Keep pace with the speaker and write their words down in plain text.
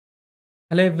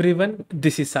Hello everyone,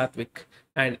 this is Satvik,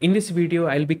 and in this video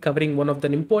I'll be covering one of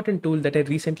the important tool that I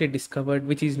recently discovered,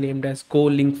 which is named as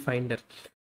GoLinkFinder.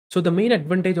 So the main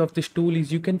advantage of this tool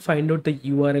is you can find out the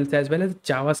URLs as well as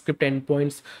JavaScript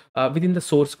endpoints within the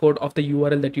source code of the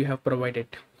URL that you have provided.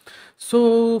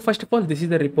 So first of all, this is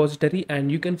the repository, and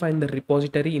you can find the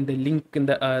repository in the link in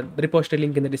the repository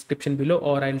link in the description below,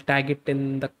 or I'll pin it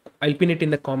in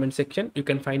the comment section. You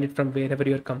can find it from wherever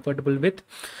you're comfortable with.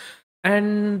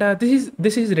 And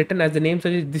this is written, as the name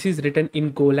suggests, this is written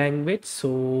in Go language.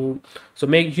 So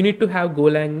make you need to have Go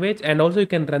language, and also you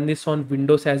can run this on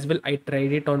Windows as well. I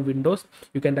tried it on Windows.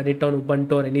 You can run it on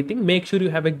Ubuntu or anything. Make sure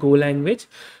you have a Go language.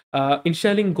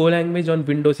 Installing Go language on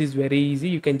Windows is very easy.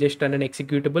 You can just run an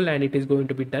executable and it is going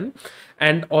to be done.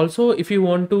 And also, if you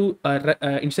want to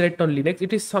install it on Linux,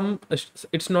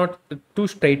 it's not too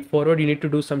straightforward. You need to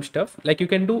do some stuff, like you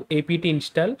can do apt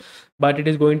install, but it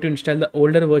is going to install the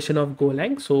older version of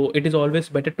Golang. So it is always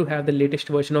better to have the latest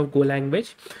version of Go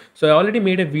language. So I already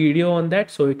made a video on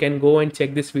that, so you can go and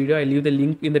check this video. I'll leave the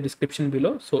link in the description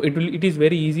below. So it is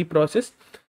very easy process,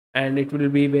 and it will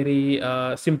be very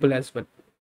simple as well.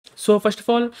 So first of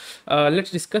all, let's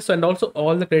discuss, and also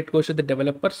all the credit goes to the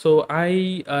developer. So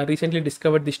I recently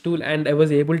discovered this tool, and I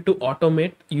was able to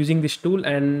automate using this tool,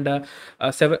 and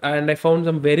I found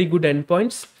some very good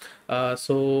endpoints.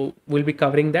 So we'll be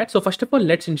covering that. So first of all,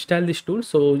 let's install this tool.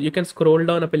 So you can scroll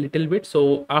down up a little bit.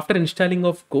 So after installing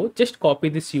of Go, just copy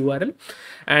this URL,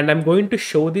 and I'm going to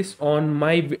show this on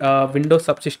my Windows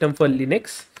subsystem for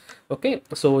Linux. Okay,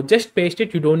 so just paste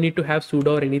it. You don't need to have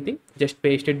sudo or anything, just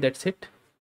paste it, that's it.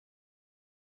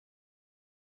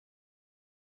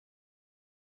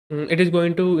 It is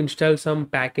going to install some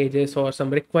packages or some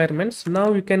requirements.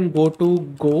 Now you can go to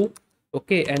Go,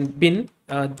 okay, and bin.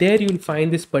 There you'll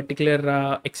find this particular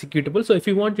executable. So if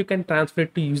you want, you can transfer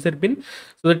it to user bin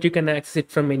so that you can access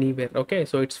it from anywhere. Okay,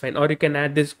 so it's fine. Or you can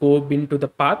add this Go bin to the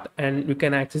path, and you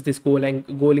can access this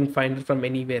GoLinkFinder from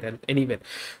anywhere.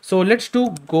 So let's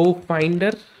do Go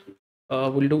Finder.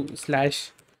 We'll do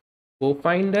slash Go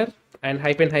Finder and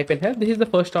hyphen here. This is the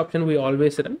first option we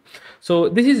always run. So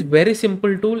this is very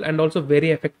simple tool and also very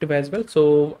effective as well.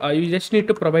 So you just need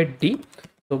to provide D.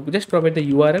 So just provide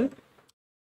the URL.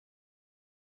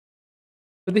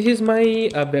 So this is my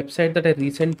website that I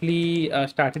recently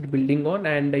started building on,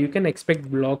 and you can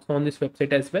expect blogs on this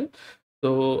website as well.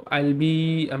 So I'll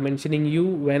be mentioning you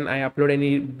when I upload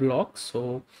any blogs.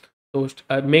 So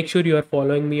make sure you are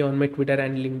following me on my Twitter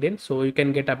and LinkedIn, so you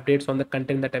can get updates on the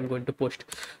content that I'm going to post.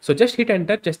 So just hit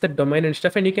enter, just the domain and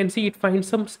stuff, and you can see it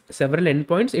finds several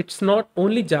endpoints. It's not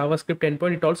only JavaScript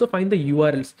endpoint, it also finds the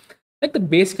URLs.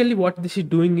 Basically what this is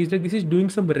doing is this is doing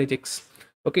some regex.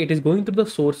 Okay, it is going through the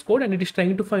source code and it is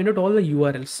trying to find out all the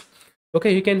URLs.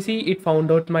 Okay, you can see it found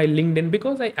out my LinkedIn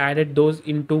because I added those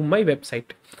into my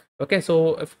website. Okay,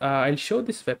 so if, I'll show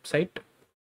this website.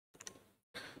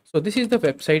 So this is the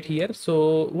website here.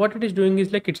 So what it is doing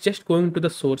is it's just going to the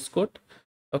source code.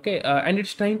 Okay, and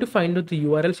it's trying to find out the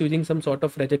URLs using some sort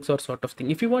of regex or sort of thing.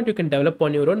 If you want, you can develop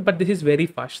on your own, but this is very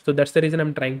fast. So that's the reason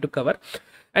I'm trying to cover.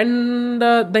 And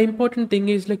the important thing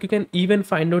is you can even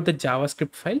find out the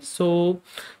JavaScript files. So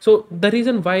the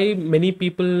reason why many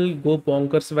people go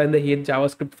bonkers when they hear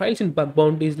JavaScript files in bug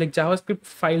bounty is JavaScript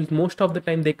files most of the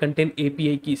time they contain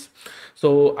API keys.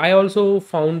 So I also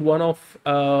found one of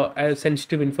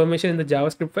sensitive information in the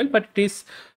JavaScript file, but it is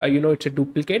it's a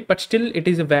duplicate, but still it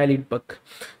is a valid bug.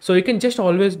 So you can just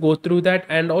always go through that,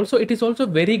 and also it is also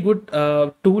very good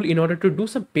tool in order to do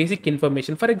some basic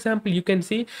information. For example, you can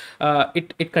see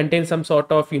it contains some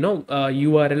sort of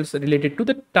URLs related to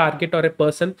the target or a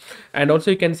person, and also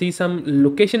you can see some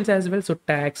locations as well, so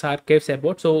tags, archives,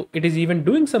 about. So it is even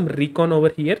doing some recon over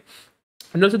here.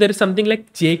 And also there is something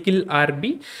like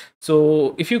jkillrb.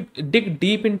 So if you dig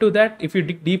deep into that,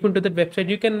 website,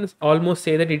 you can almost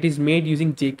say that it is made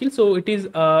using jkill. So it is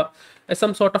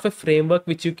some sort of a framework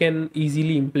which you can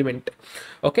easily implement.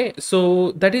 Okay,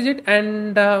 so that is it.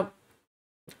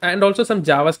 And also some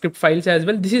JavaScript files as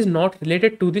well. This is not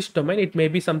related to this domain. It may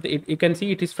be something, you can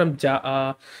see it is from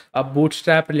a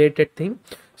bootstrap related thing.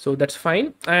 So that's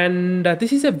fine. And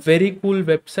this is a very cool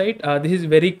website. This is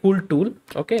very cool tool.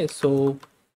 Okay, so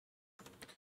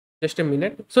just a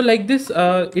minute. So like this,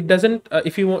 it doesn't,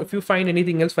 if you find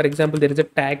anything else, for example, there is a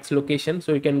tags location.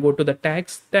 So you can go to the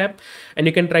tags tab and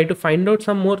you can try to find out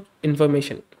some more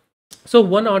information. So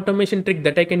one automation trick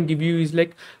that I can give you is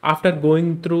after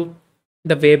going through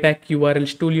the Wayback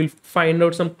URLs tool, you'll find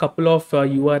out some couple of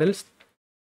URLs.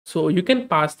 So you can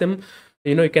pass them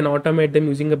You can automate them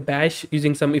using a bash,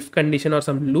 using some if condition or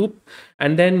some loop,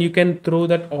 and then you can throw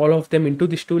that all of them into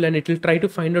this tool and it will try to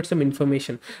find out some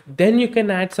information. Then you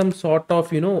can add some sort of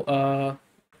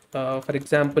for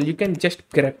example, you can just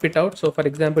grep it out. So for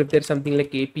example, if there's something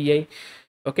like API,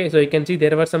 okay, so you can see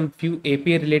there were some few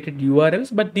API related URLs,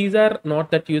 but these are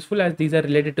not that useful as these are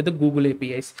related to the Google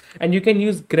APIs. And you can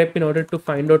use grep in order to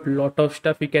find out a lot of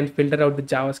stuff. You can filter out the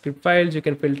JavaScript files, you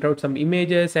can filter out some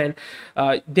images, and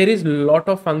there is a lot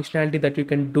of functionality that you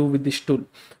can do with this tool.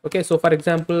 Okay, so for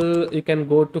example, you can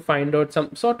go to find out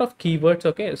some sort of keywords.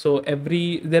 Okay, so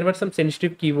there were some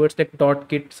sensitive keywords like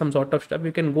 .git, some sort of stuff.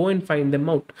 You can go and find them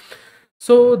out.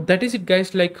 So that is it,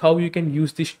 guys, like how you can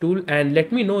use this tool. And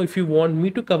let me know if you want me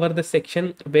to cover the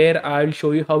section where I'll show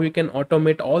you how you can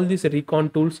automate all these recon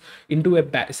tools into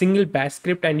a single bash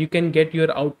script, and you can get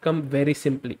your outcome very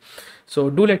simply.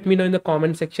 So do let me know in the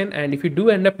comment section, and if you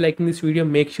do end up liking this video,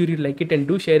 make sure you like it and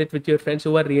do share it with your friends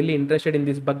who are really interested in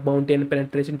this bug bounty and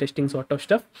penetration testing sort of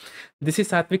stuff. This is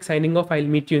Satvik signing off. I'll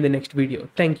meet you in the next video.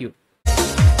 Thank you.